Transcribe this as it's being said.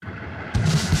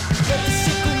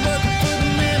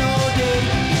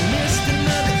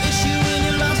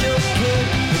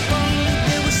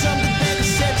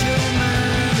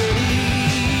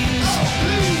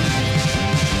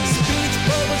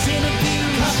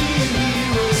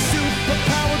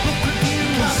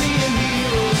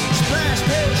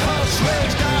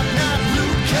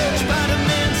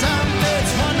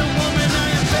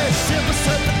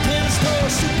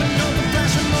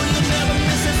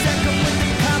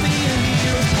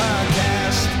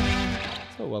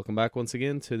welcome back once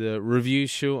again to the review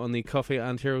show on the Coffee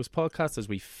and Heroes podcast as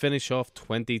we finish off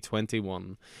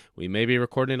 2021. We may be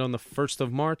recording on the 1st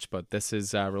of March, but this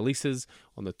is releases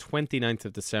on the 29th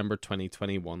of December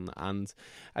 2021. And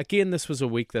again, this was a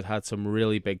week that had some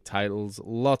really big titles,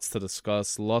 lots to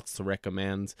discuss, lots to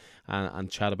recommend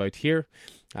and chat about here.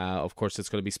 Of course, it's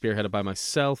going to be spearheaded by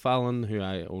myself, Alan, who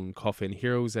I own Coffee and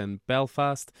Heroes in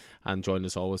Belfast, and joined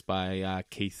as always by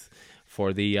Keith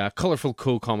for the colourful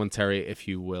co-commentary, if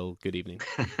you will. Good evening.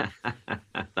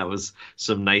 That was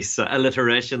some nice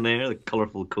alliteration there, the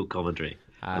colourful co-commentary.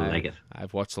 I like it.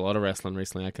 I've watched a lot of wrestling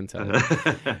recently, I can tell you.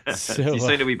 You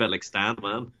sound a wee bit like Stan,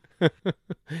 man.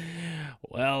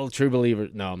 Well, true believer.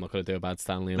 No, I'm not going to do a bad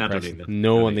Stanley impression.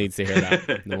 No one needs to hear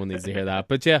that. No one needs to hear that.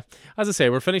 But yeah, as I say,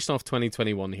 we're finishing off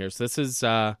 2021 here. So this is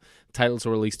titles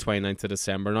were released 29th of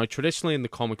December. Now, traditionally in the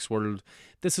comics world,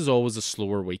 this is always a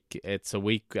slower week. It's a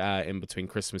week in between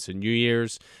Christmas and New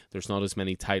Year's. There's not as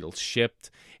many titles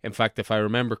shipped. In fact, if I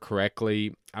remember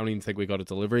correctly, I don't even think we got a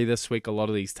delivery this week. A lot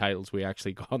of these titles we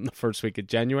actually got in the first week of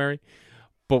January,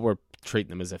 but we're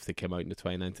treating them as if they came out on the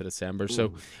 29th of December.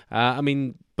 So,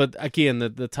 but again,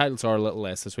 the titles are a little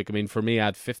less this week. I mean, for me, I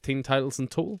had 15 titles in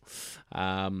total,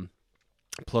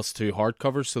 plus 2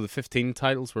 hardcovers. So the 15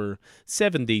 titles were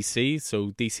 7 DC. So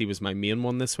DC was my main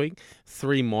one this week,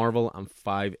 3 Marvel and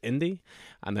 5 indie.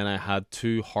 And then I had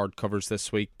 2 hardcovers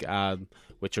this week,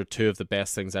 which are 2 of the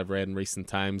best things I've read in recent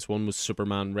times. One was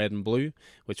Superman Red and Blue,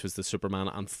 which was the Superman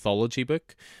anthology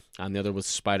book, and the other was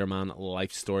Spider-Man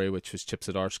Life Story, which was Chip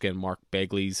Zdarsky and Mark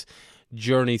Begley's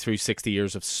journey through 60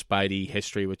 years of Spidey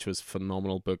history, which was a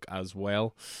phenomenal book as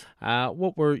well.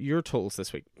 What were your totals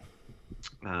this week?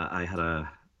 I had a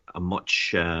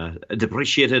much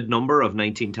depreciated number of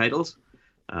 19 titles.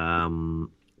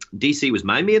 DC was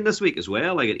my main this week as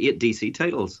well. I got 8 DC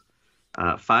titles.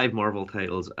 5 Marvel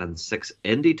titles and 6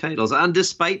 indie titles, and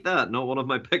despite that, not one of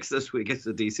my picks this week is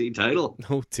a DC title.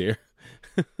 Oh dear.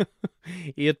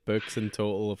 8 books in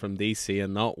total from DC,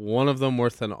 and not one of them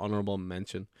worth an honourable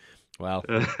mention. Well,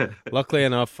 luckily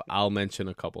enough, I'll mention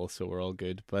a couple, so we're all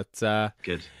good. But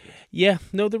good. Yeah,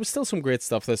 no, there was still some great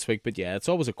stuff this week, but yeah, it's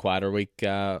always a quieter week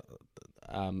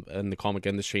in the comic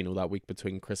industry, that week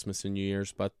between Christmas and New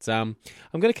Year's. But I'm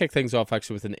going to kick things off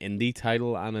actually with an indie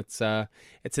title, and it's an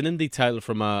indie title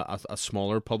from a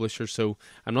smaller publisher. So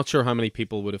I'm not sure how many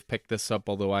people would have picked this up,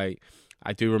 although I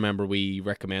do remember we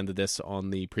recommended this on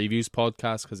the previews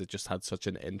podcast because it just had such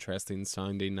an interesting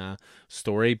sounding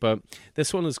story. But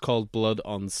this one is called Blood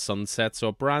on Sunset. So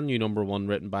a brand new number 1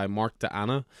 written by Mark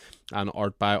D'Anna and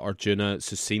art by Arjuna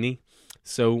Susini.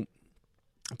 So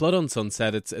Blood on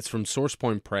Sunset, it's from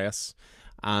SourcePoint Press,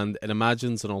 and it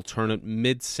imagines an alternate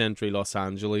mid-century Los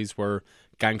Angeles where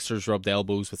gangsters rubbed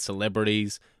elbows with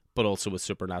celebrities, but also with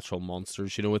supernatural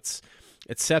monsters. It's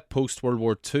set post-World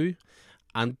War II,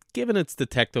 and given its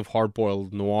detective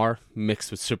hard-boiled noir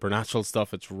mixed with supernatural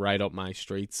stuff, it's right up my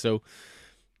street. So,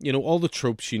 all the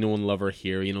tropes and love are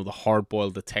here. The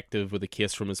hard-boiled detective with a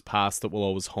case from his past that will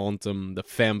always haunt him, the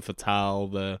femme fatale,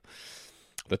 the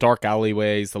dark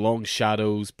alleyways, the long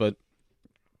shadows, but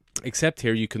except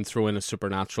here you can throw in a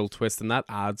supernatural twist, and that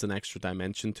adds an extra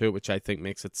dimension to it, which I think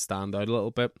makes it stand out a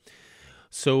little bit.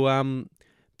 So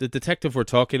the detective we're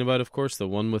talking about, of course, the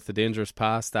one with the dangerous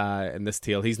past in this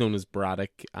tale, he's known as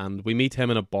Braddock, and we meet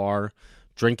him in a bar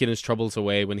drinking his troubles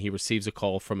away when he receives a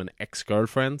call from an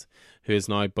ex-girlfriend who is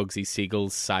now Bugsy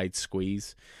Siegel's side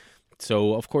squeeze.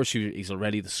 So, of course, he's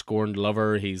already the scorned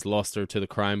lover, he's lost her to the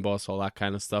crime boss, all that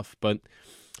kind of stuff, but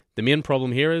the main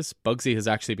problem here is Bugsy has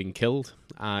actually been killed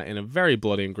in a very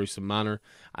bloody and gruesome manner,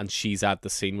 and she's at the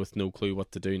scene with no clue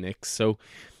what to do next. So,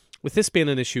 with this being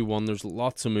an issue 1, there's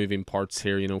lots of moving parts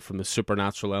here, from the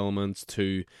supernatural elements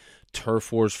to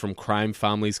turf wars from crime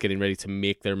families getting ready to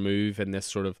make their move in this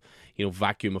sort of,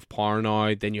 vacuum of power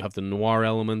now. Then you have the noir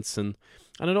elements, and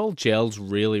it all gels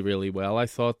really, really well, I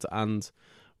thought, and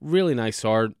really nice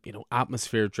art,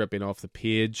 atmosphere dripping off the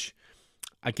page.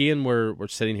 Again, we're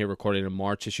sitting here recording in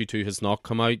March. Issue 2 has not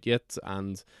come out yet,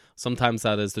 and sometimes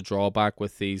that is the drawback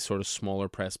with these sort of smaller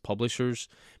press publishers.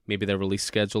 Maybe their release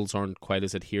schedules aren't quite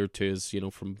as adhered to as,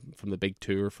 from the big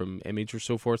 2 or from Image or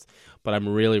so forth. But I'm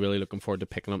really, really looking forward to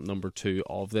picking up number 2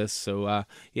 of this. So,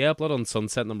 Blood on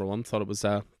Sunset number 1. Thought it was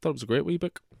a great wee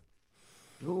book.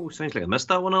 Oh, sounds like I missed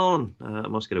that one on. I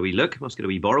must get a wee look. Must get a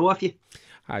wee borrow off you.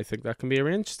 I think that can be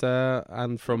arranged.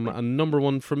 And from a number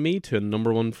 1 from me to a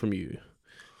number 1 from you.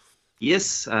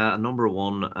 Yes, number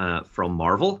 1 from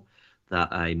Marvel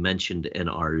that I mentioned in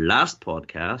our last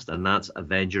podcast, and that's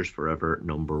Avengers Forever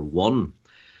number 1.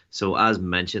 So, as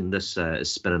mentioned, this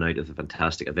is spinning out of the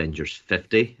Fantastic Avengers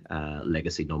 50,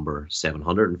 legacy number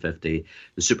 750,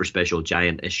 the super special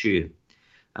giant issue.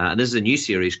 And this is a new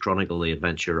series chronicling the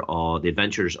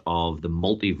adventures of the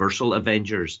multiversal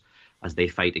Avengers as they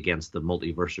fight against the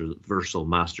multiversal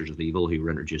masters of evil who were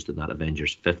introduced in that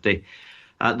Avengers 50.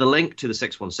 The link to the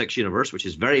 616 universe, which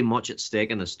is very much at stake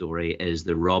in the story, is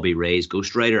the Robbie Reyes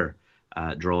Ghost Rider,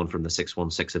 drawn from the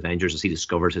 616 Avengers as he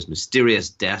discovers his mysterious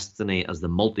destiny as the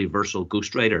multiversal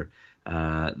Ghost Rider,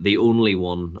 the only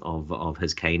one of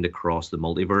his kind across the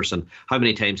multiverse. And how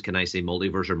many times can I say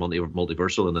multiverse or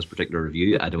multiversal in this particular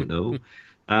review? I don't know.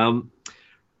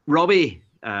 Robbie,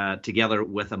 together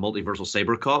with a multiversal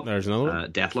cyber cop, there's another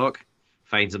Deathlock,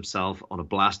 finds himself on a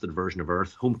blasted version of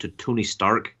Earth, home to Tony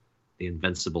Stark, the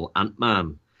invincible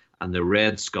Ant-Man, and the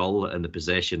Red Skull in the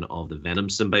possession of the Venom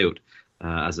symbiote.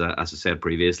 As I said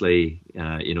previously,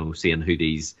 seeing who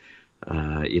these,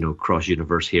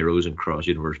 cross-universe heroes and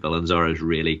cross-universe villains are is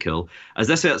really cool. As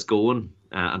this gets going,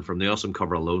 and from the awesome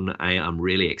cover alone, I am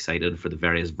really excited for the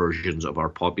various versions of our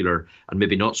popular and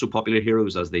maybe not so popular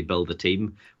heroes as they build the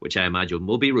team, which I imagine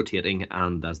will be rotating,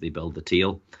 and as they build the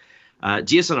tail.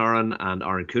 Jason Aaron and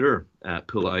Aaron Kuder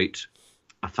pull out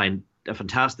a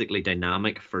fantastically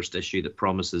dynamic first issue that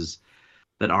promises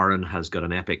that Aaron has got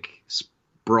an epic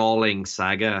sprawling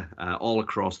saga all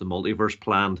across the multiverse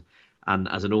planned. And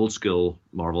as an old school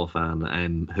Marvel fan,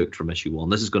 I'm hooked from issue 1.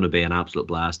 This is going to be an absolute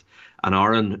blast. And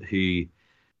Aaron, who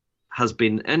has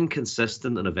been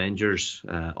inconsistent in Avengers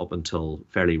up until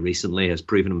fairly recently, has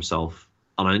proven himself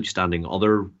an outstanding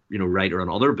writer on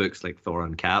other books like Thor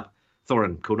and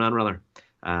Conan rather.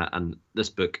 And this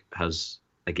book has,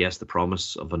 I guess, the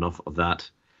promise of enough of that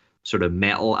sort of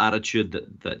metal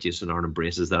attitude that Jason Aaron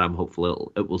embraces, that I'm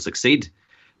hopeful it will succeed.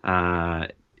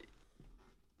 Where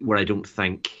I don't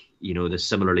think, the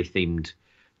similarly themed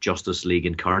Justice League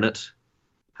Incarnate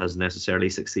has necessarily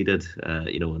succeeded,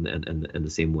 in the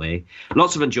same way.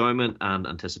 Lots of enjoyment and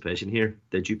anticipation here.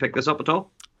 Did you pick this up at all?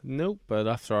 Nope, but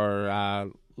after our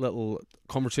little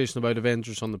conversation about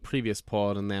Avengers on the previous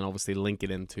pod, and then obviously link it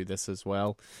into this as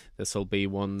well, this will be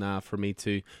one for me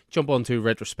to jump onto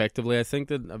retrospectively. I think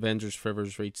that Avengers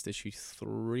Forever's reached issue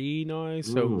 3 now,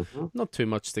 so not too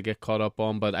much to get caught up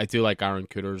on, but I do like Aaron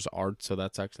Kuder's art, so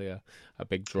that's actually a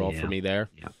big draw for me there.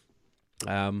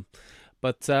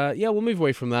 But we'll move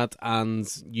away from that,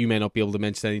 and you may not be able to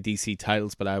mention any DC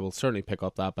titles, but I will certainly pick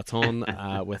up that baton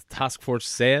with Task Force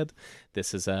Z.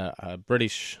 This is a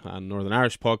British and Northern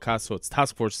Irish podcast, so it's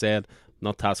Task Force Z,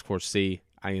 not Task Force C.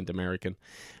 I ain't American.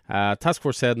 Task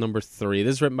Force Z number 3.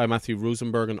 This is written by Matthew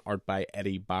Rosenberg and art by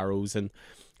Eddie Barrows, and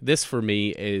this for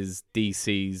me is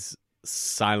DC's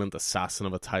silent assassin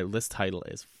of a title. This title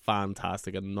is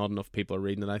fantastic, and not enough people are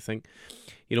reading it, I think.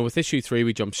 With issue 3,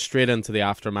 we jump straight into the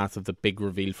aftermath of the big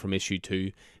reveal from issue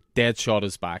 2. Deadshot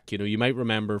is back. You might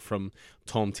remember from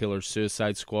Tom Taylor's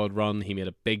Suicide Squad run, he made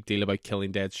a big deal about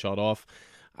killing Deadshot off.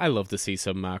 I love to see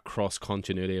some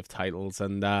cross-continuity of titles,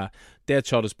 and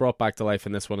Deadshot is brought back to life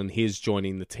in this one, and he's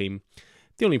joining the team.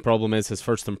 The only problem is his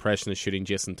first impression is shooting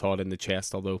Jason Todd in the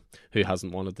chest, although who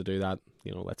hasn't wanted to do that,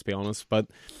 let's be honest. But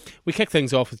we kick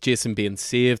things off with Jason being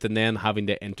saved and then having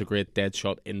to integrate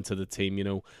Deadshot into the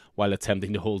team, while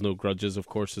attempting to hold no grudges, of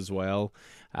course, as well.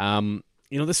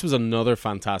 This was another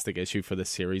fantastic issue for this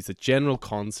series. The general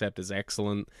concept is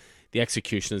excellent. The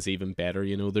execution is even better.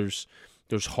 There's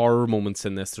horror moments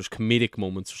in this. There's comedic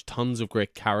moments. There's tons of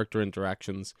great character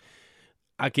interactions.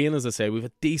 Again, as I say, we've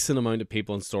a decent amount of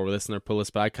people in store with this in their pull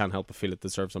list, but I can't help but feel it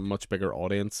deserves a much bigger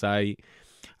audience. I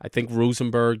think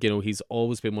Rosenberg, he's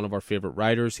always been one of our favourite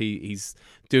writers. He's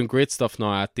doing great stuff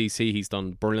now at DC. He's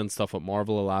done brilliant stuff at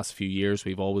Marvel the last few years.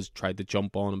 We've always tried to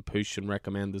jump on and push and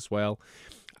recommend as well.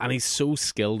 And he's so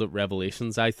skilled at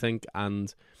Revelations, I think.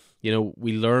 And,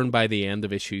 we learn by the end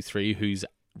of issue 3 who's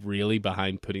really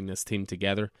behind putting this team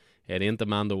together. It ain't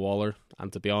Amanda Waller.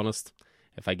 And to be honest,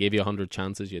 if I gave you 100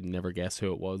 chances, you'd never guess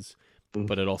who it was.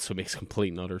 But it also makes complete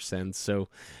and utter sense. So,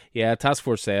 yeah, Task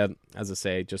Force Z, as I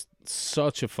say, just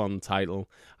such a fun title.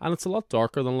 And it's a lot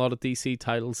darker than a lot of DC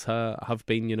titles have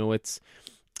been. It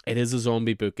is a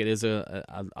zombie book. It is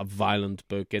a violent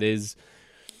book. It is,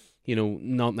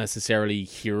 not necessarily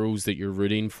heroes that you're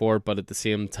rooting for, but at the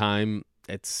same time,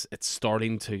 it's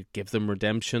starting to give them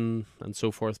redemption and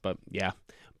so forth. But, yeah.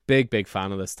 Big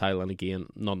fan of this title, and again,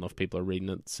 not enough people are reading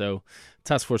it. So,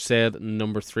 Task Force Z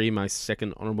number 3, my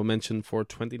second honourable mention for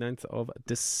 29th of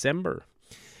December.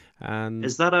 And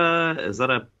is that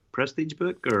a prestige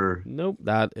book or? Nope,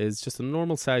 that is just a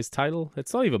normal sized title.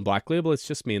 It's not even Black Label. It's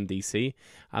just me and DC.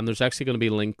 And there's actually going to be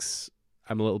links.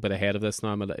 I'm a little bit ahead of this now.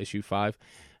 I'm at issue 5.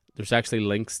 There's actually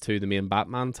links to the main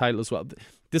Batman title as well.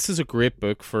 this is a great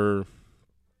book for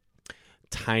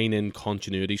tying in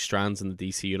continuity strands in the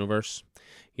DC universe.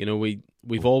 You know,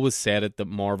 we've always said it that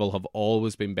Marvel have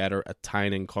always been better at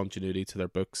tying in continuity to their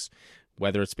books,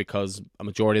 whether it's because a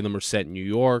majority of them are set in New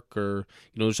York, or,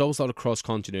 you know, there's always a lot of cross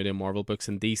continuity in Marvel books.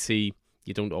 In DC,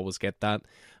 you don't always get that.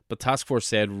 But Task Force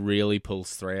Z really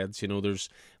pulls threads. You know, there's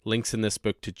links in this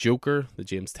book to Joker, the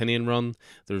James Tynion run.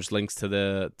 There's links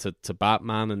to to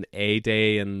Batman and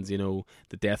A-Day and, you know,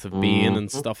 the death of Bane and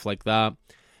stuff like that.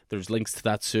 There's links to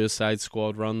that Suicide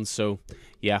Squad run. So,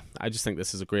 yeah, I just think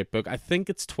this is a great book. I think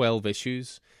it's 12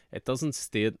 issues. It doesn't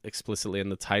state explicitly in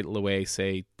the title the way,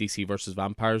 say, DC versus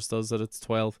Vampires does, that it's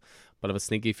 12. But I have a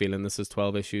sneaky feeling this is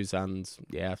 12 issues. And,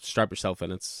 yeah, strap yourself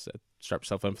in. Strap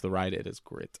yourself in for the ride. It is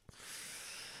great.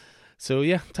 So,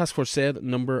 yeah, Task Force Z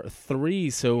number 3.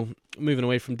 So, moving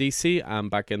away from DC and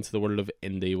back into the world of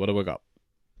indie. What do we got?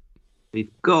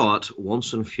 We've got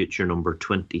Once and Future number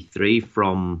 23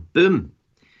 from Boom.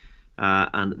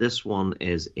 And this one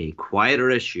is a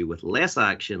quieter issue with less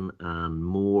action and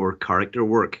more character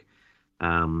work.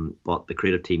 But the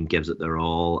creative team gives it their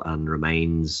all and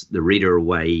reminds the reader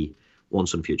why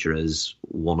Once and Future is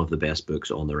one of the best books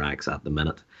on the racks at the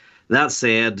minute. That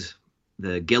said,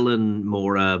 the Gillen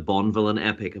Mora Bond villain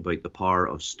epic about the power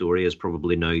of story is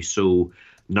probably now so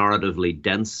narratively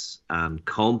dense and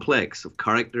complex of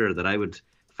character that I would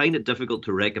find it difficult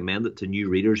to recommend it to new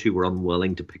readers who were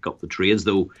unwilling to pick up the trades,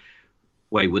 though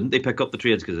why wouldn't they pick up the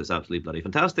trades? Because it's absolutely bloody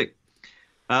fantastic.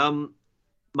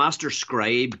 Master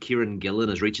Scribe Kieran Gillen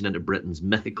is reaching into Britain's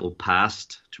mythical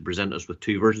past to present us with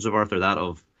two versions of Arthur, that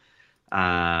of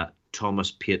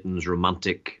Thomas Payton's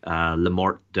romantic Le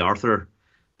Morte d'Arthur,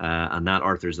 and that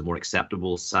Arthur is the more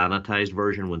acceptable, sanitized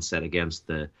version when set against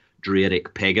the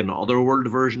Druidic pagan otherworld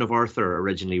version of Arthur,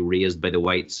 originally raised by the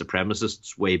white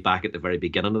supremacists way back at the very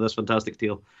beginning of this fantastic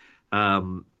tale.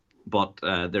 But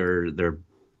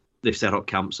they've set up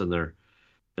camps and they're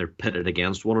pitted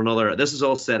against one another. This is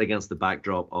all set against the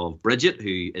backdrop of Bridget,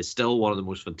 who is still one of the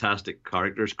most fantastic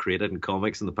characters created in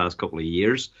comics in the past couple of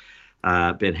years,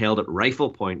 being held at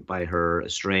rifle point by her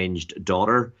estranged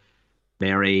daughter,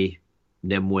 Mary,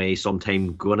 Nimue,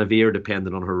 sometime Guinevere,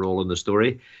 depending on her role in the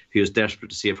story, who is desperate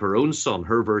to save her own son,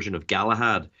 her version of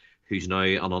Galahad, who's now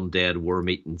an undead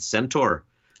worm-eaten centaur,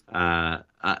 to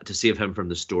save him from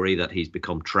the story that he's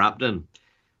become trapped in.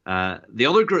 The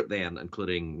other group then,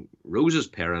 including Rose's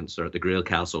parents, are at the Grail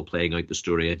Castle playing out the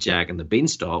story of Jack and the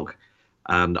Beanstalk,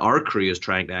 and our crew is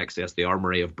trying to access the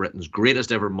armory of Britain's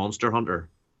greatest ever monster hunter,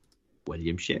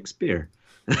 William Shakespeare.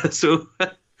 So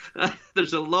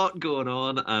there's a lot going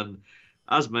on, and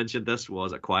as mentioned, this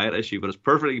was a quiet issue, but it's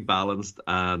perfectly balanced,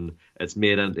 and it's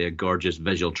made into a gorgeous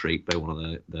visual treat by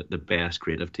one of the best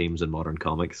creative teams in modern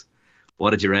comics.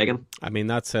 What did you reckon? I mean,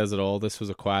 that says it all. This was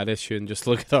a quiet issue, and just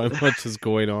look at how much is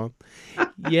going on.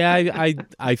 Yeah,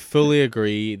 I fully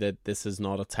agree that this is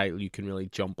not a title you can really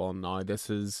jump on now.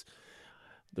 There's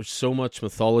so much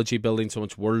mythology building, so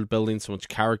much world building, so much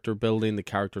character building. The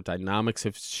character dynamics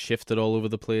have shifted all over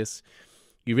the place.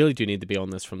 You really do need to be on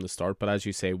this from the start, but as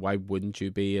you say, why wouldn't you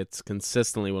be? It's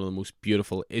consistently one of the most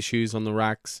beautiful issues on the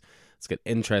racks. It's got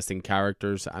interesting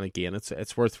characters, and again,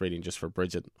 it's worth reading just for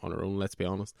Bridget on her own, let's be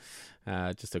honest.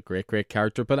 Just a great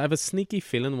character, but I have a sneaky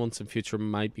feeling Once and Future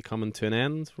might be coming to an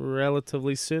end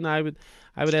relatively soon. I would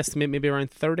estimate maybe around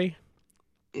 30.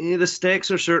 Yeah, the stakes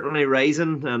are certainly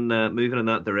rising and moving in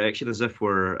that direction, as if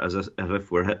we're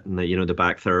hitting the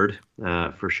back third,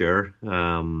 for sure.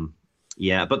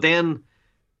 Yeah, but then,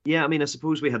 yeah, I mean, I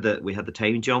suppose we had the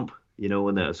time jump,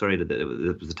 and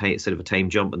it was a time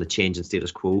jump and the change in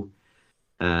status quo.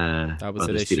 That was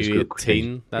at issue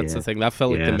 18. That's the thing. That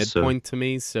felt like the midpoint to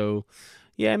me. So,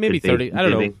 yeah, maybe 30. I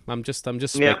don't know. I'm just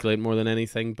speculating more than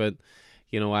anything. But,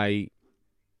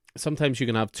 sometimes you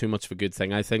can have too much of a good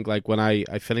thing. I think, like, when I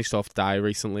finished off Die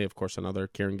recently, of course, another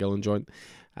Kieran Gillen joint,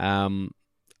 20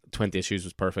 issues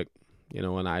was perfect,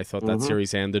 and I thought that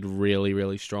series ended really,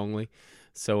 really strongly.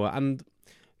 So, and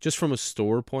just from a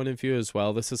store point of view as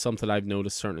well, this is something I've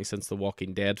noticed certainly since The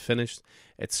Walking Dead finished.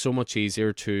 It's so much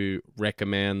easier to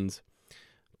recommend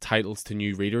titles to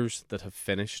new readers that have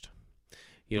finished.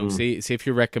 See if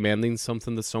you're recommending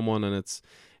something to someone and it's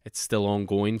still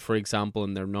ongoing, for example,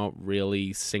 and they're not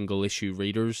really single issue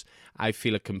readers, I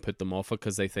feel it can put them off it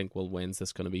because they think, well, when's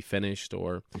this going to be finished,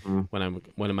 or when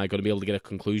am I going to be able to get a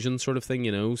conclusion, sort of thing,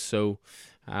 So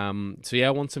yeah,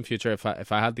 Once and Future,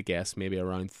 if I had to guess, maybe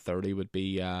around 30 would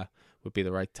be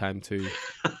the right time to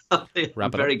wrap it up.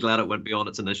 I'm very glad it went beyond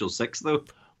its initial 6, though.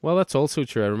 Well, that's also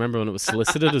true. I remember when it was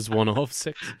solicited as one of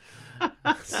 6.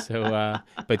 So,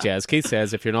 but yeah, as Keith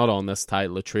says, if you're not on this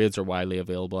title, the trades are widely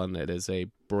available, and it is a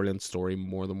brilliant story,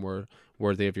 more than worth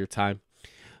worthy of your time.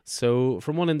 So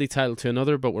from one indie title to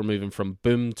another, but we're moving from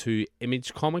Boom to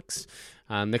Image Comics.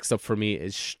 Next up for me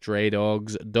is Stray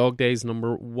Dogs, Dog Days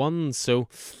 #1. So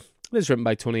it is written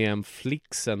by Tony M.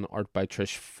 Fleeks and art by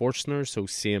Trish Forstner, so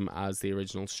same as the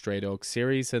original Stray Dogs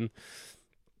series. And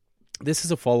this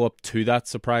is a follow-up to that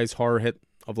surprise horror hit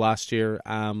of last year,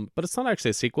 but it's not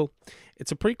actually a sequel.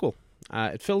 It's a prequel.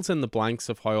 It fills in the blanks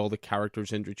of how all the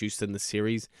characters introduced in the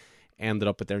series ended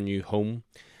up at their new home.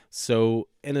 So,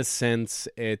 in a sense,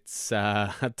 it's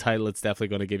a title that's definitely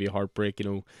going to give you heartbreak,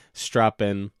 strap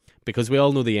in, because we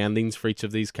all know the endings for each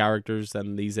of these characters,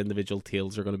 and these individual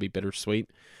tales are going to be bittersweet.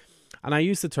 And I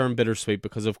use the term bittersweet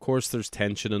because, of course, there's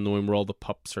tension in knowing where all the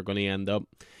pups are going to end up.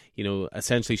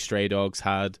 Essentially, Stray Dogs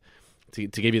had, to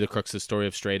give you the crux of the story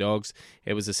of Stray Dogs,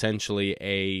 it was essentially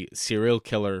a serial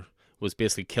killer was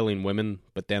basically killing women,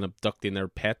 but then abducting their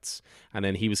pets, and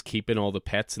then he was keeping all the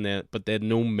pets, but they had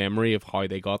no memory of how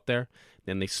they got there.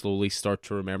 Then they slowly start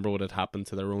to remember what had happened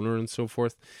to their owner and so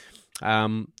forth.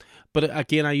 But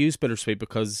again, I use bittersweet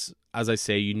because, as I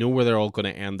say, you know where they're all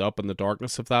going to end up in the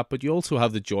darkness of that, but you also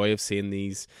have the joy of seeing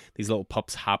these little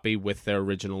pups happy with their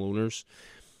original owners.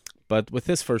 But with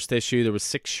this first issue, there was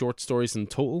 6 short stories in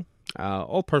total,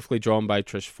 all perfectly drawn by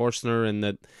Trish Forstner, in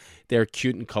that they're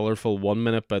cute and colourful 1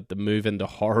 minute, but the move into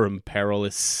horror and peril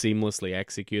is seamlessly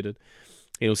executed.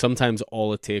 Sometimes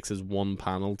all it takes is one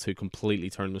panel to completely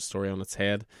turn the story on its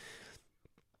head.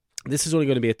 This is only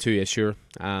going to be a 2-issuer,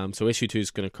 so issue 2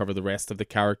 is going to cover the rest of the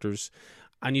characters,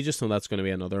 and you just know that's going to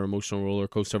be another emotional roller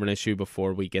coaster of an issue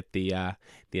before we get the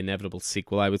inevitable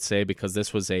sequel, I would say, because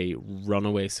this was a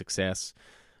runaway success.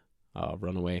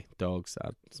 Runaway dogs.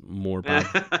 More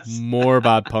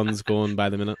bad puns going by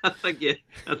the minute. I think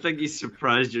you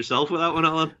surprised yourself with that one,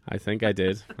 Alan. I think I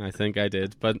did.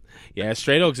 But yeah,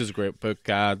 Stray Dogs is a great book.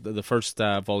 The first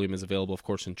volume is available, of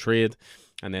course, in trade,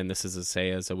 and then this is,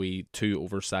 as a wee 2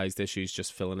 oversized issues,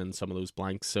 just filling in some of those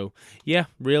blanks. So yeah,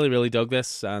 really, really dug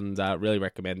this, and really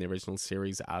recommend the original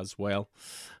series as well,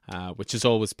 which is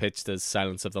always pitched as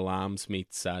Silence of the Lambs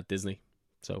meets Disney.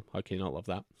 So how can you not love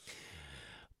that?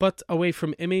 But away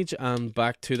from Image and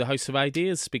back to the House of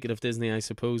Ideas. Speaking of Disney, I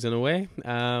suppose, in a way.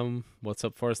 What's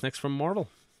up for us next from Marvel?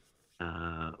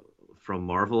 From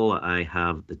Marvel, I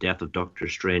have The Death of Doctor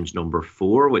Strange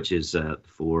 #4, which is the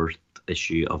 4th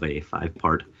issue of a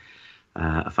 5-part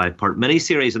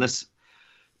miniseries. And this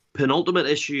penultimate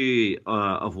issue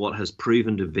of what has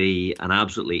proven to be an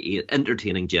absolutely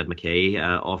entertaining Jed MacKay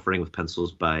offering with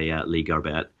pencils by Lee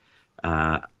Garbett.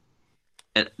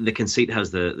 The conceit has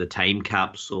the time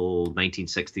capsule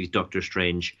 1960s Doctor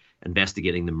Strange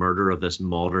investigating the murder of his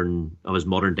modern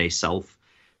day self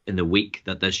in the week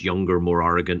that this younger, more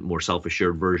arrogant, more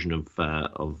self-assured version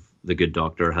of the Good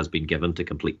Doctor has been given to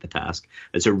complete the task.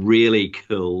 It's a really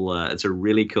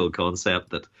cool concept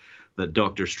that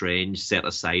Doctor Strange set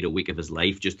aside a week of his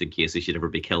life just in case he should ever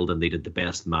be killed and needed the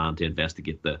best man to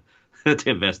investigate the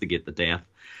death.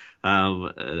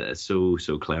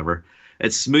 So clever.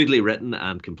 It's smoothly written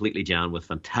and completely jammed with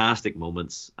fantastic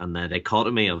moments, and the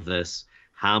dichotomy of this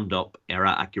hammed-up,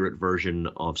 era-accurate version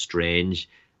of Strange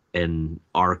in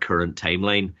our current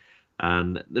timeline.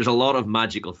 And there's a lot of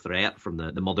magical threat from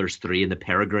the Mothers 3 and the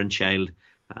Peregrine Child,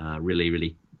 really,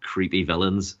 really creepy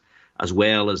villains, as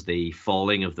well as the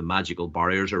falling of the magical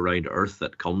barriers around Earth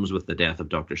that comes with the death of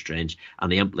Doctor Strange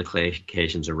and the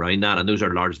implications around that. And those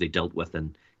are largely dealt with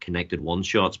in connected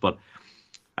one-shots, but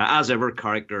as ever,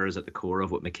 character is at the core of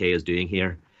what MacKay is doing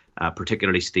here,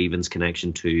 particularly Stephen's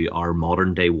connection to our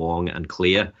modern-day Wong and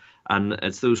Clea, and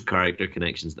it's those character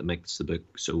connections that makes the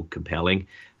book so compelling.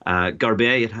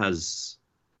 Garbett has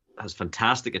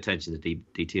fantastic attention to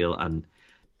detail, and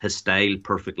his style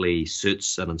perfectly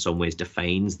suits and in some ways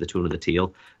defines the tone of the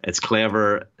tale. It's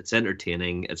clever, it's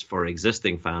entertaining, it's for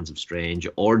existing fans of Strange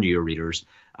or newer readers,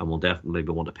 and will definitely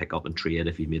be one to pick up and trade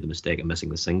if you made the mistake of missing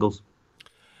the singles.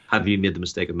 Have you made the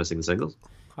mistake of missing the singles?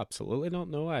 Absolutely not.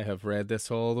 No, I have read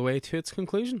this all the way to its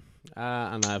conclusion,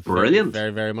 and I've Brilliant.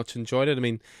 very, very much enjoyed it. I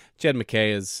mean, Jed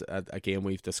MacKay is, again,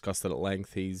 we've discussed it at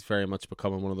length. He's very much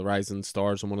becoming one of the rising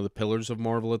stars and one of the pillars of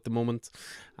Marvel at the moment.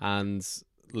 And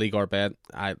Lee Garbett,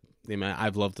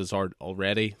 I've loved his art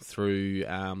already through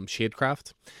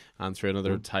Shadecraft and through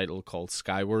another title called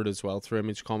Skyward as well through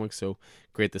Image Comics. So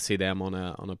great to see them on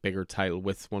a bigger title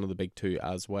with one of the big 2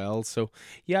 as well. So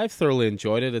yeah, I've thoroughly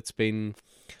enjoyed it. It's been,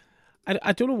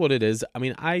 I don't know what it is. I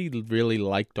mean, I really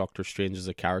like Doctor Strange as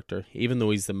a character, even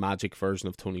though he's the magic version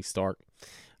of Tony Stark.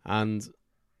 And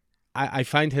I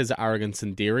find his arrogance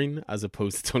endearing as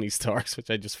opposed to Tony Stark's,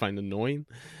 which I just find annoying.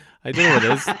 I don't know what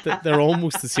it is. They're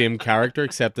almost the same character,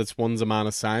 except it's one's a man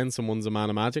of science and one's a man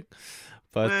of magic.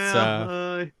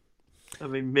 But I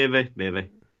mean, maybe.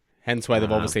 Hence why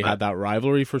they've obviously But had that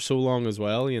rivalry for so long as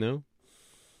well, you know?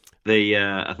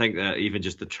 I think that even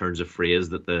just the turns of phrase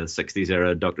that the '60s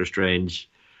era Doctor Strange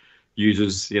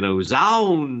uses,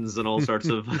 zounds and all sorts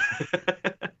of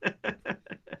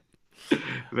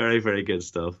very, very good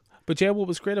stuff. But yeah, what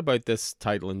was great about this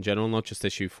title in general, not just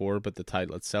issue 4, but the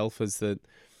title itself, is that,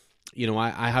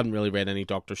 I hadn't really read any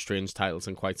Doctor Strange titles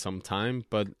in quite some time,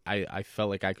 but I felt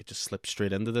like I could just slip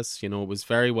straight into this. It was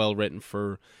very well written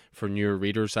for newer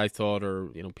readers, I thought, or,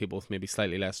 people with maybe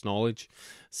slightly less knowledge.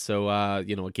 So,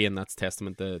 again, that's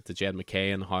testament to Jed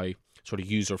MacKay and how sort of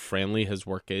user-friendly his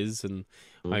work is, and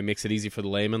how he makes it easy for the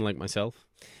layman like myself.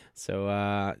 So,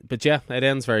 but yeah, it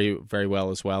ends very, very well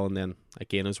as well. And then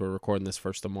again, as we're recording this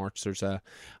 1st of March, there's a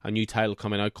new title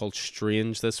coming out called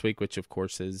Strange this week, which of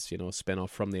course is, a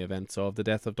spin-off from the events of the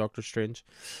death of Doctor Strange.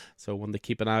 So one to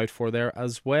keep an eye out for there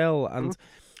as well. And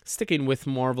sticking with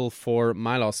Marvel for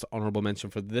my last honourable mention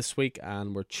for this week,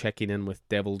 and we're checking in with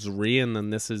Devil's Reign,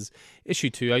 and this is issue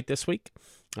 2 out this week.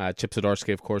 Chip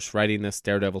Zdarsky, of course, writing this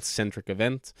Daredevil-centric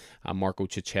event. Marco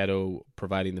Cicchetto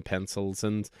providing the pencils,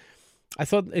 and I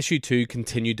thought issue 2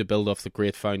 continued to build off the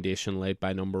great foundation laid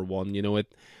by number 1.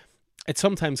 It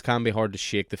sometimes can be hard to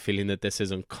shake the feeling that this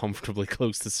is uncomfortably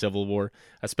close to Civil War,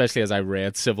 especially as I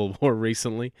read Civil War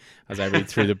recently, as I read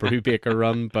through the Brubaker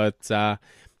run. But I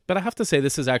have to say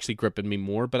this is actually gripping me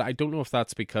more, but I don't know if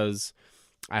that's because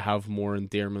I have more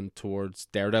endearment towards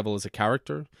Daredevil as a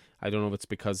character. I don't know if it's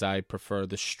because I prefer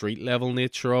the street level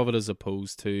nature of it as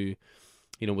opposed to,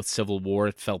 with Civil War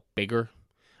it felt bigger.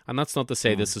 And that's not to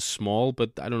say this is small,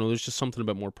 but I don't know, there's just something a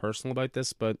bit more personal about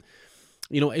this. But,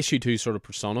 issue 2 sort of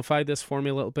personified this for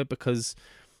me a little bit, because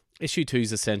issue 2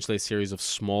 is essentially a series of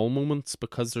small moments,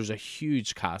 because there's a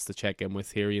huge cast to check in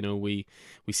with here. We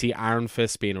see Iron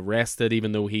Fist being arrested,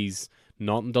 even though he's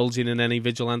not indulging in any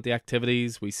vigilante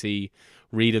activities. We see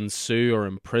Reed and Sue are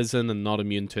in prison and not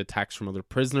immune to attacks from other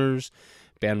prisoners.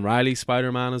 Ben Reilly,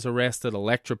 Spider-Man, is arrested.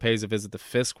 Elektra pays a visit to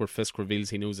Fisk, where Fisk reveals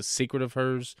he knows a secret of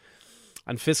hers.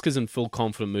 And Fisk is in full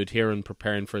confident mood here and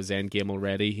preparing for his endgame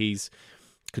already. He's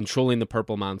controlling the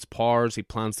Purple Man's powers. He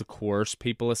plans to coerce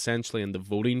people, essentially, into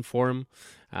voting for him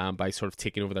by sort of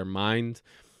taking over their mind.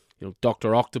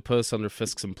 Dr. Octopus, under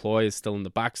Fisk's employ, is still in the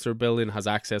Baxter building, has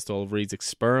access to all of Reed's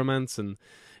experiments, and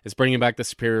is bringing back the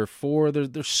Superior Four.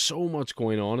 There's so much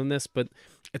going on in this, but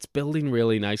it's building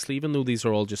really nicely. Even though these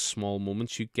are all just small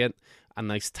moments, you get a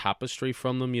nice tapestry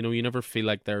from them. You never feel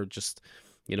like they're just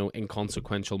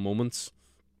inconsequential moments.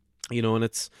 And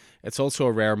it's also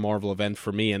a rare Marvel event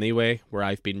for me anyway, where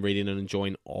I've been reading and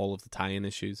enjoying all of the tie-in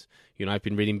issues. I've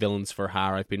been reading Villains for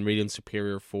Hire, I've been reading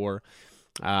Superior 4,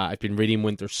 I've been reading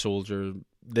Winter Soldier.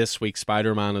 This week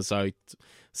Spider-Man is out.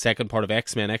 Second part of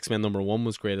X-Men number 1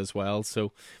 was great as well.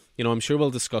 So, I'm sure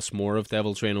we'll discuss more of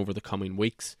Devil's Reign over the coming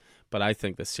weeks, but I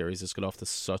think this series has got off to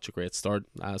such a great start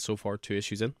so far, 2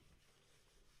 issues in.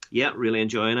 Yeah, really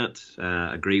enjoying it.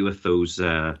 Agree with those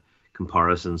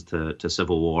comparisons to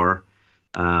Civil War.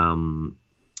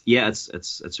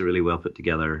 It's a really well put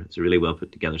together. It's a really well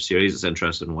put together series. It's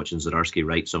interesting in watching Zdarsky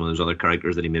write some of those other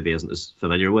characters that he maybe isn't as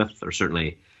familiar with, or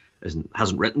certainly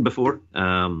hasn't written before.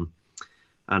 I've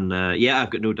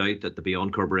got no doubt that the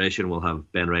Beyond Corporation will have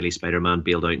Ben Reilly Spider-Man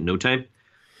bailed out in no time.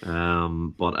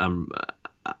 But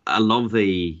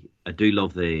I do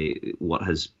love what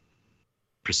has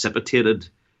precipitated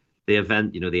the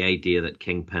event. The idea that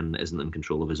Kingpin isn't in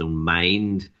control of his own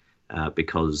mind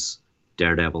because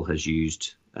Daredevil has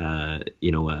used a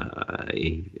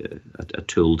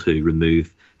tool to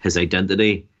remove his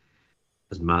identity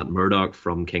as Matt Murdock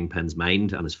from Kingpin's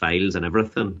mind and his files and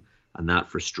everything, and that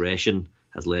frustration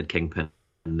has led Kingpin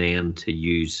then to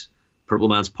use Purple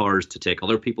Man's powers to take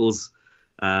other people's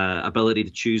ability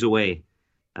to choose away.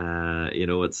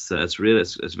 It's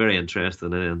very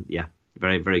interesting, and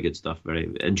very, very good stuff.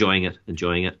 Very enjoying it.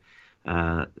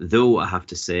 Though I have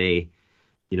to say,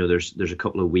 there's a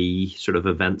couple of wee sort of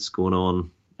events going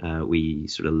on, wee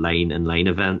sort of line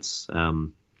events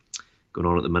going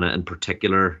on at the minute. In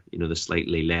particular, the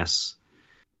slightly less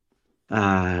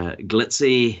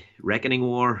glitzy Reckoning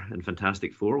War and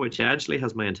Fantastic Four, which actually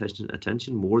has my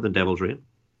attention more than Devil's Reign.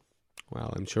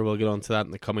 Well, I'm sure we'll get on to that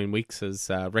in the coming weeks, as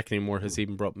Reckoning War has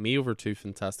even brought me over to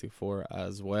Fantastic Four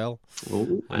as well.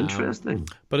 Oh, interesting.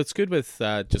 But it's good with,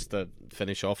 just to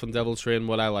finish off on Devil's Reign,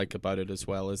 what I like about it as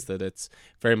well is that it's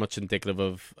very much indicative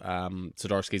of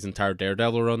Zdarsky's entire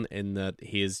Daredevil run, in that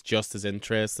he is just as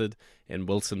interested in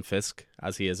Wilson Fisk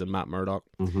as he is in Matt Murdock.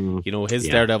 Mm-hmm. His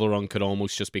Daredevil run could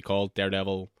almost just be called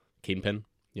Daredevil Kingpin.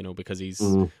 because he's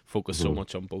Mm. focused so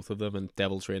much on both of them, and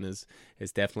Devil's Reign is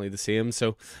definitely the same.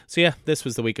 So yeah, this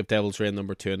was the week of Devil's Reign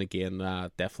number 2, and again,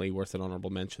 definitely worth an honourable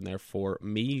mention there for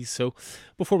me. So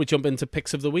before we jump into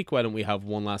picks of the week, why don't we have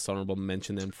one last honourable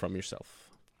mention then from yourself?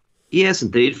 Yes,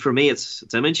 indeed. For me, it's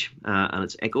Image, and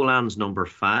it's Echolands number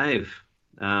 5.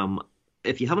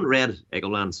 If you haven't read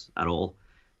Echolands at all,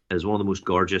 it is one of the most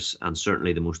gorgeous and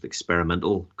certainly the most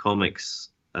experimental comics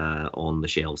on the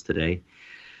shelves today.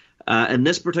 In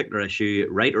this particular issue,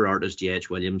 writer-artist J.H.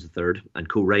 Williams III and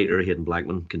co-writer Hayden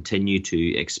Blackman continue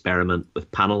to experiment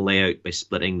with panel layout by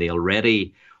splitting the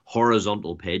already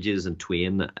horizontal pages in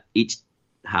twain, each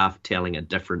half telling a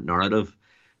different narrative,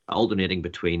 alternating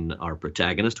between our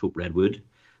protagonist, Hope Redwood,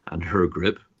 and her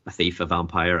group, a thief, a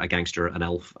vampire, a gangster, an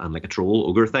elf, and like a troll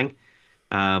ogre thing.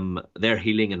 They're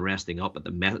healing and resting up at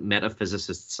the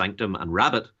metaphysicist's sanctum, and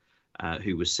Rabbit,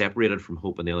 who was separated from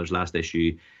Hope in the others' last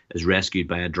issue, is rescued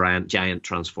by a giant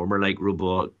transformer-like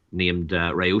robot named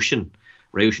Ryoshin.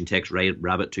 Ryoshin takes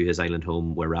Rabbit to his island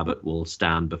home, where Rabbit will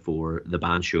stand before the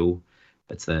Banshee.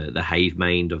 It's the hive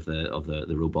mind of the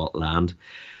robot land.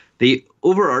 The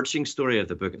overarching story of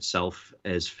the book itself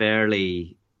is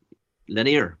fairly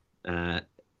linear,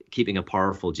 keeping a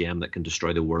powerful gem that can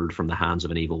destroy the world from the hands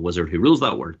of an evil wizard who rules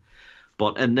that world.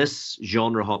 But in this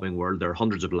genre-hopping world, there are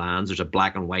hundreds of lands. There's a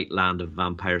black and white land of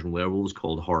vampires and werewolves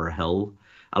called Horror Hill,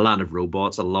 a land of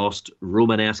robots, a lost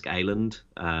Romanesque island,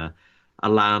 a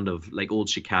land of like old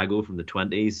Chicago from the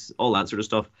 20s, all that sort of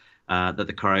stuff that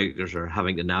the characters are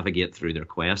having to navigate through their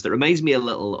quest. It reminds me a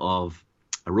little of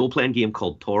a role-playing game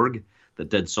called Torg that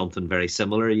did something very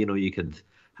similar. You could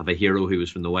have a hero who was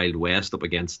from the Wild West up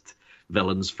against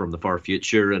villains from the far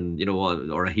future, and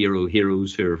or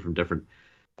heroes who are from different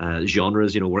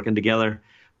genres, working together.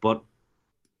 But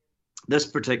this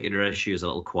particular issue is a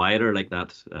little quieter, like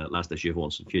that last issue of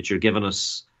Once and Future, giving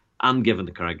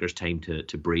the characters time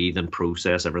to breathe and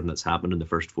process everything that's happened in the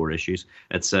first 4 issues.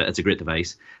 It's a great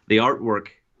device. The artwork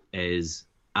is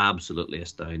absolutely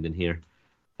astounding here.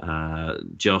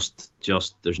 Just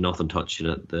there's nothing touching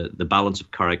it. The balance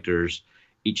of characters,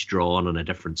 each drawn in a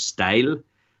different style,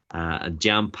 and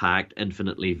jam-packed,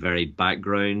 infinitely varied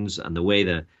backgrounds, and the way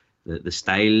the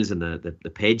styles and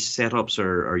the page setups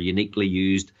are uniquely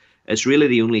used. It's really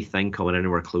the only thing coming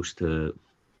anywhere close to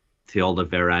all the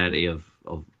variety of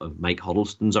Mike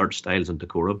Huddlestone's art styles and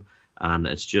decorum, and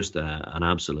it's just an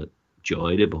absolute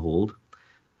joy to behold.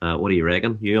 What do you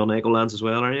reckon? You on Echolands as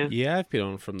well, are you? Yeah, I've been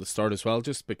on from the start as well,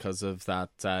 just because of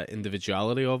that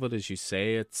individuality of it, as you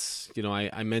say. It's,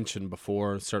 I mentioned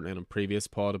before, certainly in a previous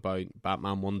pod, about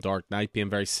Batman One Dark Knight being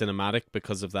very cinematic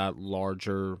because of that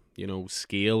larger,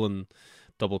 scale and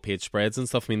double page spreads and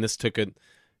stuff. I mean, this took it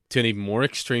to an even more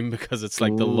extreme because it's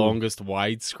like the longest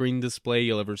widescreen display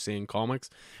you'll ever see in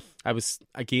comics. I was,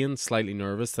 again, slightly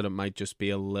nervous that it might just be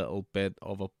a little bit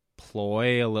of a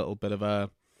ploy, a little bit of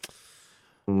a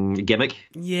gimmick.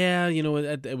 Yeah,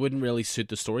 it wouldn't really suit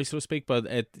the story, so to speak, but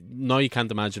now you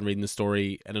can't imagine reading the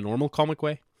story in a normal comic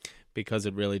way, because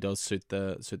it really does suit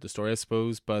the story, I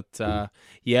suppose. But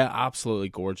yeah, absolutely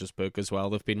gorgeous book as well.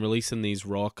 They've been releasing these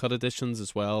raw cut editions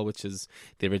as well, which is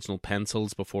the original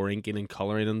pencils before inking and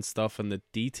colouring and stuff, and the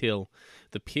detail,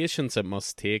 the patience it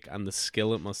must take and the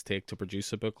skill it must take to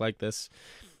produce a book like this.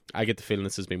 I get the feeling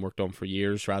this has been worked on for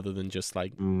years rather than just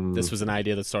like this was an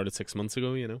idea that started 6 months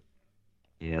ago,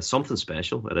 Yeah, something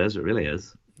special. It is. It really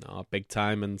is. No, big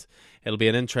time, and it'll be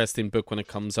an interesting book when it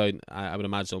comes out. I would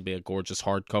imagine it'll be a gorgeous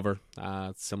hardcover,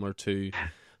 similar to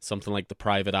something like The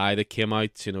Private Eye that came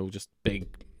out. Just big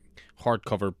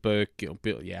hardcover book.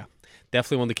 Yeah,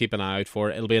 definitely one to keep an eye out for.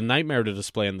 It'll be a nightmare to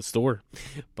display in the store,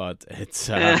 but it's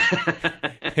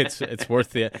it's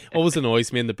worth it. Always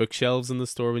annoys me in the bookshelves in the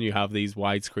store when you have these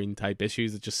widescreen type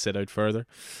issues that just sit out further.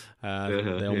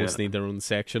 They almost need their own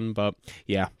section, but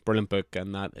yeah, brilliant book,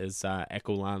 and that is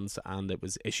Echolands, and it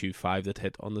was issue 5 that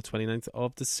hit on the 29th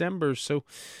of December. So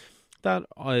that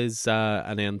is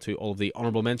an end to all of the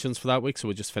honourable mentions for that week. So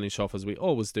we'll just finish off as we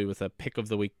always do with a pick of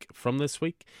the week from this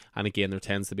week. And again, there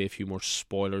tends to be a few more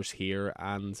spoilers here,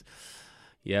 and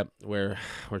yeah, we're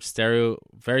very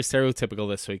stereotypical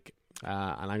this week.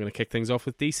 And I'm going to kick things off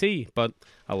with DC, but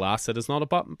alas, it is not a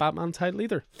Batman title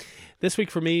either. This week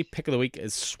for me, pick of the week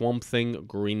is Swamp Thing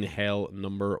Green Hell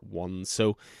number 1.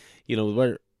 So,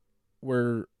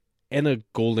 we're in a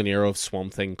golden era of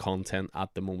Swamp Thing content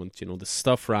at the moment. The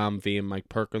stuff Ram V and Mike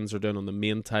Perkins are doing on the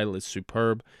main title is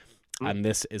superb, and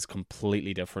this is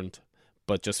completely different,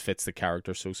 but just fits the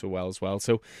character so well as well.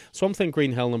 So, Swamp Thing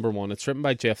Green Hell number 1, it's written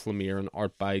by Jeff Lemire and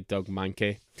art by Doug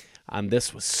Mahnke. And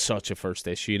this was such a first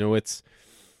issue. It's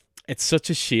It's such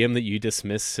a shame that you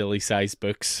dismiss silly size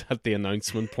books at the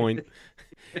announcement point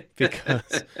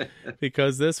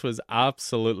because this was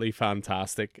absolutely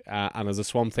fantastic. And as a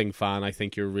Swamp Thing fan, I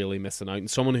think you're really missing out. And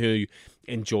someone who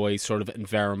enjoys sort of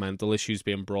environmental issues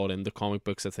being brought into comic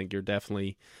books, I think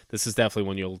this is definitely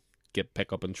one you'll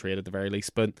pick up and trade at the very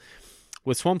least. But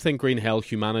with Swamp Thing Green Hell,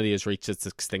 humanity has reached its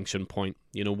extinction point.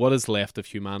 You know, what is left of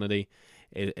humanity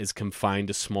is confined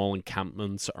to small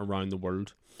encampments around the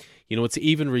world. You know, it's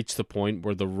even reached the point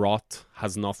where the rot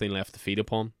has nothing left to feed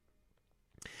upon.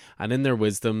 And in their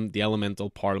wisdom, the elemental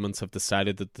parliaments have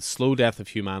decided that the slow death of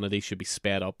humanity should be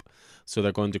sped up. So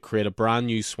they're going to create a brand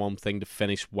new Swamp Thing to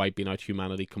finish wiping out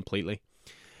humanity completely.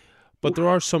 But there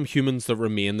are some humans that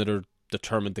remain that are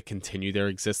determined to continue their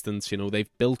existence. You know,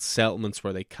 they've built settlements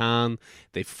where they can.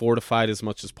 They've fortified as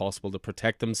much as possible to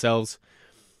protect themselves.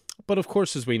 But of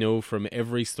course, as we know from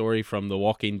every story, from The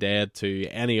Walking Dead to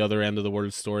any other end of the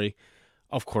world story,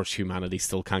 of course humanity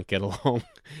still can't get along.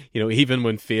 You know, even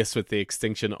when faced with the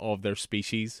extinction of their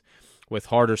species, with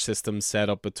barter systems set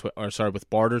up between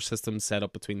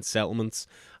settlements,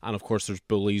 and of course there's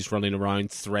bullies running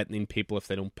around threatening people if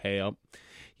they don't pay up.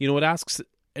 You know,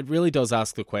 it really does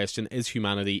ask the question, is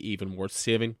humanity even worth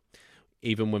saving?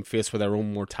 Even when faced with their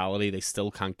own mortality, they still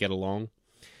can't get along.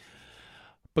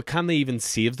 But can they even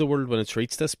save the world when it's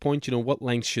reached this point? You know, what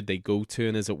lengths should they go to,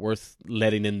 and is it worth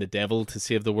letting in the devil to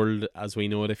save the world as we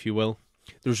know it, if you will?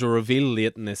 There's a reveal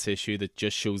late in this issue that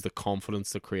just shows the confidence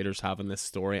the creators have in this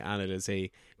story, and it is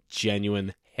a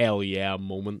genuine hell yeah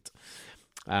moment.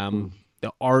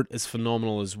 The art is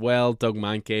phenomenal as well. Doug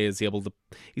Mahnke is able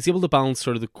to balance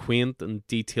sort of the quaint and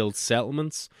detailed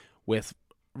settlements with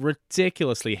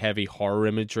ridiculously heavy horror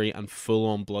imagery and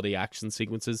full-on bloody action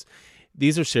sequences.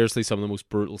 These are seriously some of the most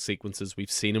brutal sequences we've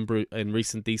seen in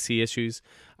recent DC issues,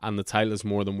 and the title is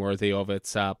more than worthy of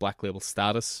its Black Label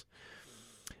status.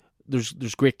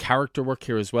 There's great character work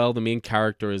here as well. The main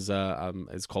character is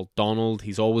called Donald.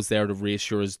 He's always there to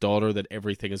reassure his daughter that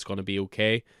everything is going to be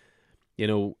okay. You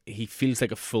know, he feels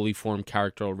like a fully formed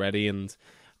character already, and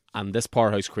this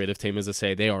Powerhouse creative team, as I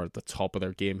say, they are at the top of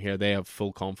their game here. They have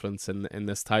full confidence in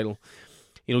this title.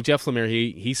 You know, Jeff Lemire,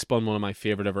 he spun one of my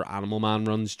favourite ever Animal Man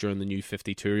runs during the New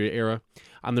 52 era.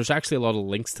 And there's actually a lot of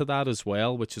links to that as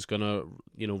well, which is going to,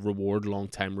 you know, reward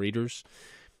long-time readers.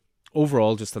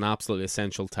 Overall, just an absolutely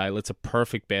essential title. It's a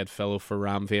perfect bedfellow for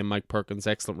Ram V and Mike Perkins'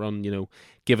 excellent run, you know,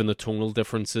 given the tonal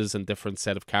differences and different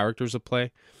set of characters at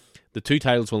play. The two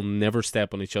titles will never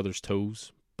step on each other's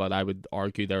toes, but I would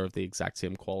argue they're of the exact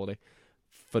same quality.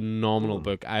 Phenomenal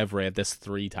book. I have read this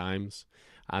 3 times.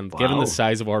 And given the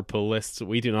size of our pull lists,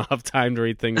 we do not have time to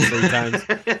read things 3 times.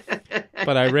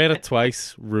 But I read it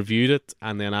twice, reviewed it,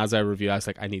 and then as I reviewed, I was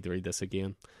like, I need to read this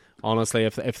again. Honestly,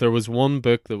 if there was one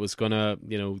book that was going to,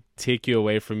 you know, take you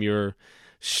away from your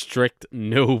strict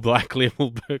no Black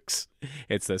Label books,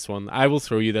 it's this one. I will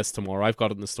throw you this tomorrow. I've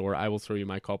got it in the store. I will throw you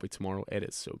my copy tomorrow. It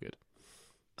is so good.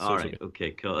 All right.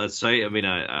 Okay, cool. It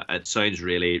sounds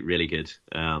really, really good.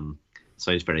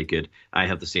 Sounds very good. I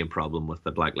have the same problem with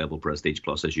the Black Label Prestige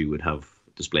Plus as you would have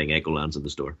displaying Echolands in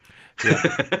the store. Yeah,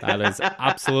 that is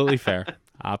absolutely fair.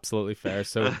 Absolutely fair.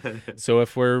 So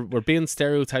if we're being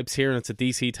stereotypes here and it's a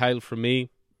DC title from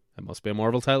me, it must be a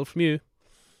Marvel title from you.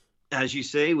 As you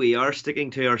say, we are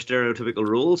sticking to our stereotypical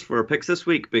rules for our picks this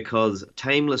week because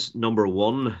Timeless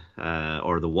 #1,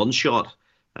 or the One Shot,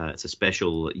 it's a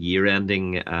special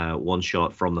year-ending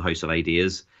one-shot from the House of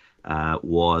Ideas,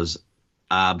 was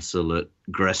absolute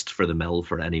grist for the mill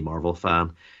for any Marvel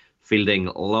fan, fielding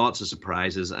lots of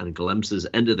surprises and glimpses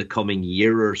into the coming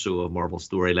year or so of Marvel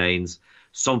storylines,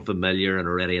 some familiar and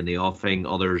already in the offing,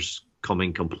 others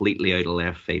coming completely out of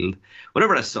left field.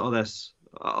 Whenever I saw this,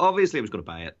 obviously I was going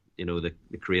to buy it. You know, the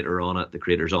creators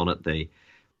on it,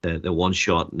 the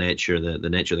one-shot nature, the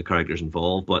nature of the characters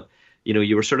involved. But, you know,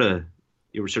 you were sort of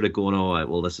going, oh,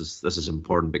 well, this is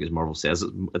important because Marvel says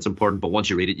it's important. But once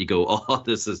you read it, you go, oh,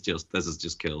 this is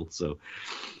just cool. So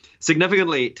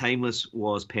significantly, Timeless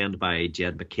was penned by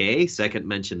Jed MacKay, second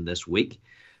mentioned this week,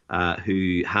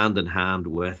 who hand in hand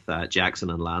with Jackson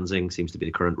and Lansing seems to be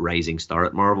the current rising star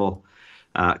at Marvel,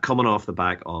 coming off the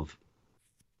back of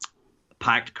a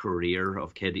packed career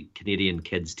of Canadian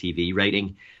kids TV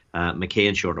writing. MacKay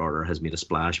in short order has made a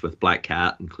splash with Black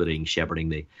Cat, including shepherding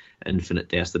the Infinite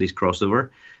Destinies crossover,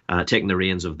 taking the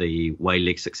reins of the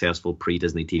wildly successful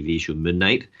pre-Disney TV show Moon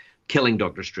Knight, killing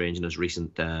Doctor Strange in his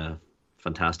recent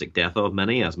fantastic Death of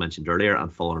Many, as mentioned earlier,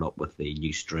 and following it up with the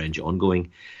new Strange ongoing.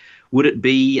 Would it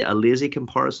be a lazy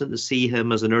comparison to see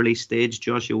him as an early stage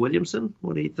Joshua Williamson?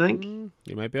 What do you think?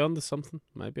 You might be onto something.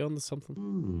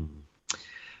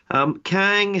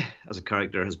 Kang, as a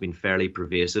character, has been fairly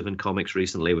pervasive in comics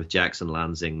recently with Jackson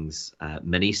Lansing's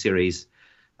miniseries,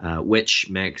 which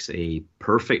makes a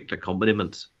perfect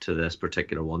accompaniment to this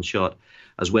particular one-shot,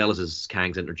 as well as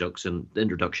Kang's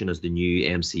introduction as the new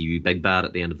MCU big bad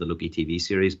at the end of the Loki TV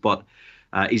series. But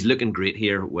he's looking great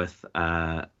here with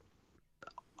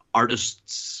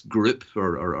artists group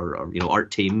or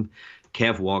art team: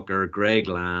 Kev Walker, Greg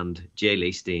Land, Jay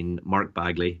Leasteen, Mark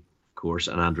Bagley, of course,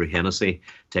 and Andrew Hennessy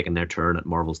taking their turn at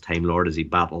Marvel's Time Lord as he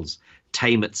battles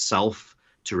time itself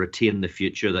to retain the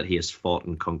future that he has fought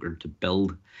and conquered to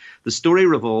build. The story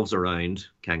revolves around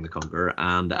Kang the Conqueror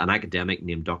and an academic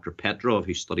named Dr. Petrov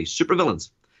who studies supervillains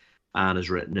and has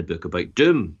written a book about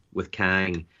Doom, with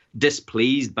Kang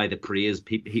displeased by the praise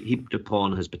heaped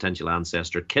upon his potential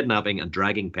ancestor, kidnapping and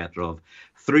dragging Petrov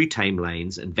through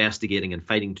timelines, investigating and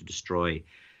fighting to destroy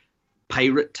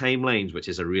pirate timelines, which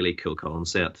is a really cool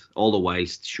concept, all the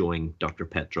whilst showing Dr.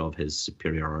 Petrov his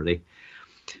superiority.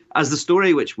 As the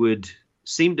story, which would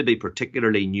seem to be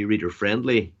particularly new reader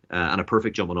friendly and a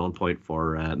perfect jumping on point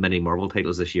for many Marvel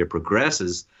titles this year,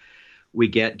 progresses, we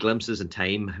get glimpses in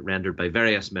time rendered by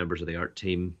various members of the art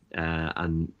team,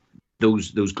 and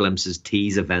those glimpses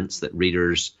tease events that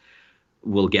readers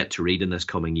will get to read in this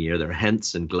coming year. There are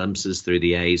hints and glimpses through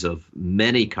the eyes of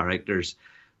many characters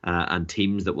and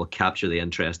teams that will capture the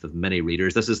interest of many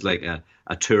readers. This is like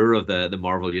a tour of the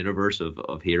Marvel universe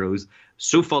of heroes.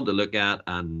 So fun to look at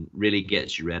and really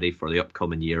gets you ready for the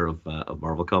upcoming year of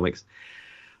Marvel Comics.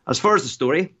 As far as the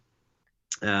story,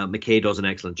 McKay does an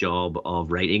excellent job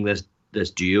of writing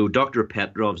this duo. Dr.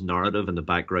 Petrov's narrative in the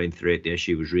background throughout the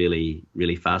issue was really,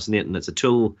 really fascinating. It's a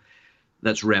tool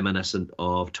that's reminiscent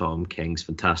of Tom King's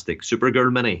fantastic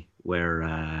Supergirl mini,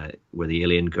 where the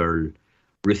alien girl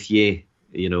Ruthye,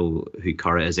 who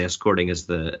Kara is escorting as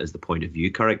the point of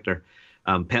view character.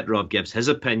 Petrov gives his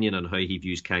opinion on how he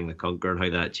views Kang the Conqueror and how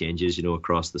that changes,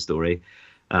 across the story.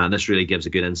 And this really gives a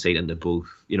good insight into both,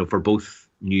 for both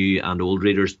new and old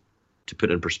readers to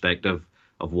put in perspective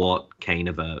of what kind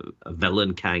of a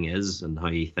villain Kang is and how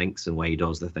he thinks and why he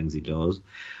does the things he does.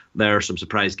 There are some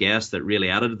surprise guests that really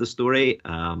added to the story.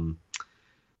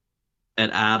 It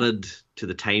added to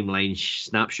the timeline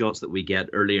snapshots that we get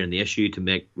earlier in the issue to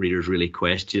make readers really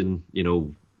question,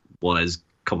 what is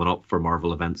coming up for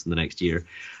Marvel events in the next year.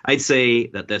 I'd say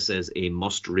that this is a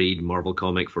must-read Marvel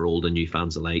comic for old and new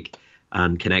fans alike,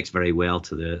 and connects very well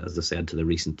to the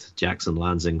recent Jackson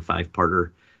Lansing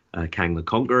 5-parter, Kang the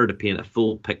Conqueror, to paint a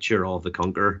full picture of the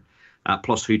Conqueror.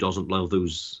 Plus, who doesn't love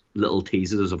those little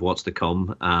teases of what's to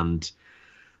come? And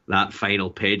that final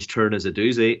page turn is a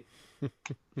doozy.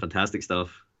 Fantastic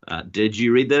stuff. Did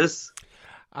you read this?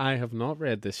 I have not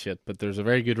read this yet, but there's a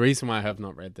very good reason why I have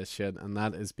not read this yet, and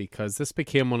that is because this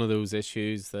became one of those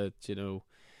issues that,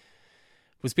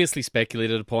 was basically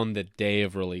speculated upon the day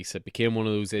of release. It became one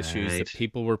of those issues that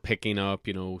people were picking up,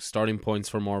 starting points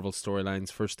for Marvel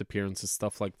storylines, first appearances,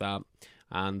 stuff like that.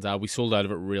 And we sold out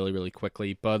of it really, really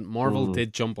quickly. But Marvel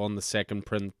did jump on the second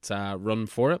print run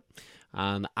for it.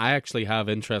 And I actually have,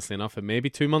 interestingly enough, it may be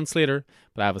 2 months later,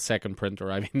 but I have a second print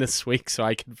arriving this week, so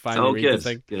I can finally read the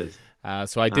thing. Good.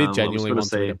 So I did genuinely want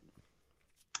to read it.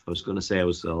 I was going to say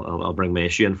I'll bring my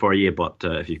issue in for you, but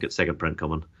if you've got second print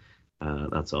coming,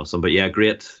 that's awesome. But yeah,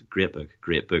 great book,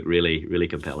 really, really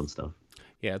compelling stuff.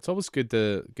 Yeah, it's always good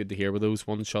to hear with those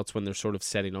one shots when they're sort of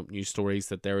setting up new stories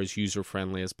that they're as user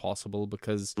friendly as possible,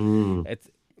 because it's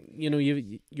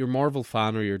your Marvel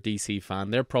fan or your DC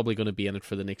fan, they're probably going to be in it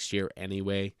for the next year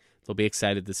anyway. They'll be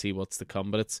excited to see what's to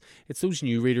come, but it's those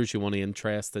new readers you want to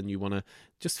interest, and you want to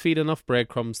just feed enough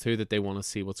breadcrumbs to that they want to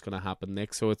see what's going to happen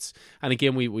next. So and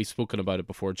again, we've spoken about it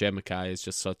before. Jed MacKay is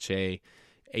just such a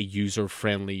user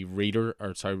friendly writer.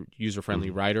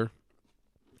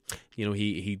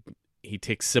 He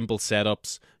takes simple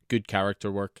setups, good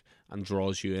character work, and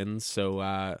draws you in.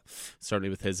 So certainly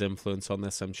with his influence on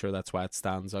this, I'm sure that's why it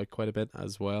stands out quite a bit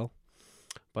as well.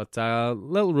 But a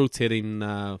rotating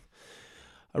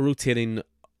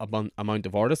amount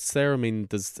of artists there. I mean,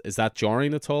 is that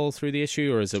jarring at all through the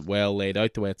issue, or is it well laid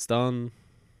out the way it's done?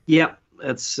 Yeah,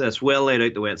 it's well laid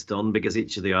out the way it's done, because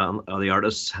each of the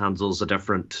artists handles a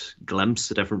different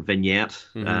glimpse, a different vignette.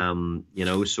 So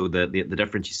the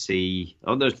difference you see.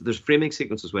 Oh, there's framing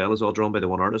sequence as well, is all drawn by the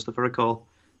one artist, if I recall,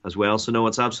 as well. So no,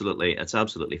 it's absolutely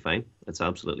fine. It's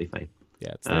absolutely fine.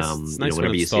 Yeah, it's nice. It's nice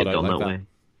whenever you see it done like that way.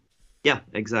 Yeah,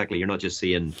 exactly. You're not just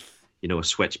seeing, a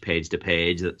switch page to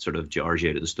page that sort of jars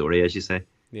you out of the story, as you say.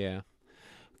 Yeah.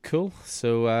 Cool.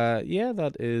 So,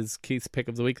 that is Keith's pick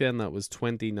of the week then. That was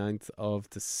 29th of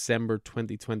December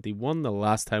 2021, the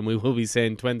last time we will be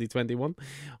saying 2021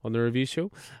 on the review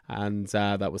show. And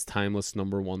that was Timeless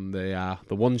 #1.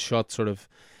 The one-shot sort of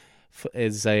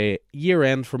is a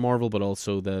year-end for Marvel, but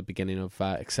also the beginning of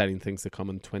exciting things to come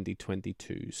in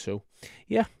 2022. So,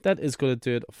 yeah, that is going to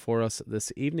do it for us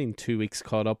this evening. 2 weeks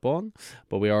caught up on,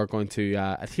 but we are going to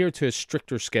adhere to a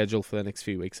stricter schedule for the next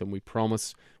few weeks, and we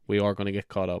promise we are going to get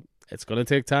caught up. It's going to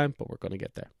take time, but we're going to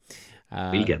get there.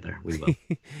 We'll get there. We will.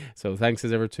 So thanks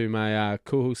as ever to my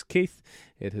co-host Keith.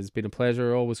 It has been a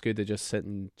pleasure. Always good to just sit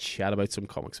and chat about some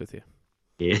comics with you.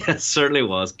 Yeah, it certainly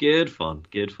was. Good fun.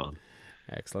 Good fun.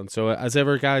 Excellent. So as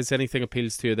ever, guys, anything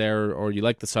appeals to you there, or you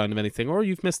like the sound of anything, or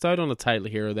you've missed out on a title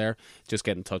here or there, just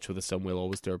get in touch with us and we'll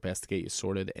always do our best to get you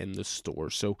sorted in the store.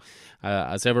 So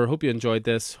as ever, hope you enjoyed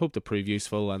this, hope to prove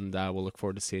useful, and we'll look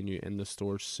forward to seeing you in the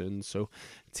stores soon. So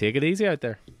take it easy out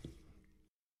there.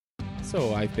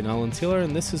 So I've been Alan Taylor,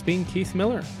 and this has been Keith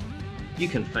Miller. You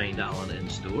can find Alan in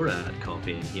store at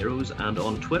Coffee and Heroes, and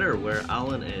on Twitter, where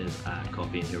Alan is at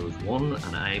Coffee and Heroes 1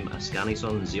 and I'm a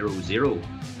ScannySon00.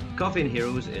 Coffee and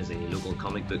Heroes is a local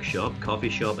comic book shop, coffee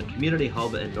shop and community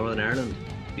hub in Northern Ireland,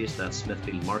 based at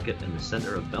Smithfield Market in the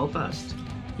centre of Belfast.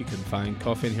 You can find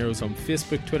Coffee and Heroes on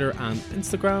Facebook, Twitter and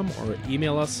Instagram, or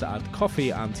email us at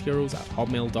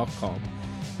coffeeandheroes@hotmail.com.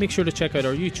 Make sure to check out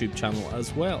our YouTube channel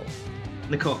as well.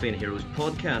 The Coffee and Heroes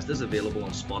podcast is available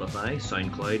on Spotify,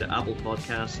 SoundCloud, Apple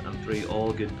Podcasts and through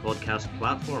all good podcast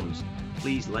platforms.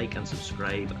 Please like and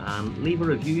subscribe and leave a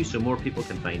review so more people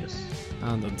can find us.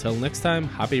 And until next time,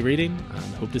 happy reading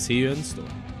and hope to see you in store.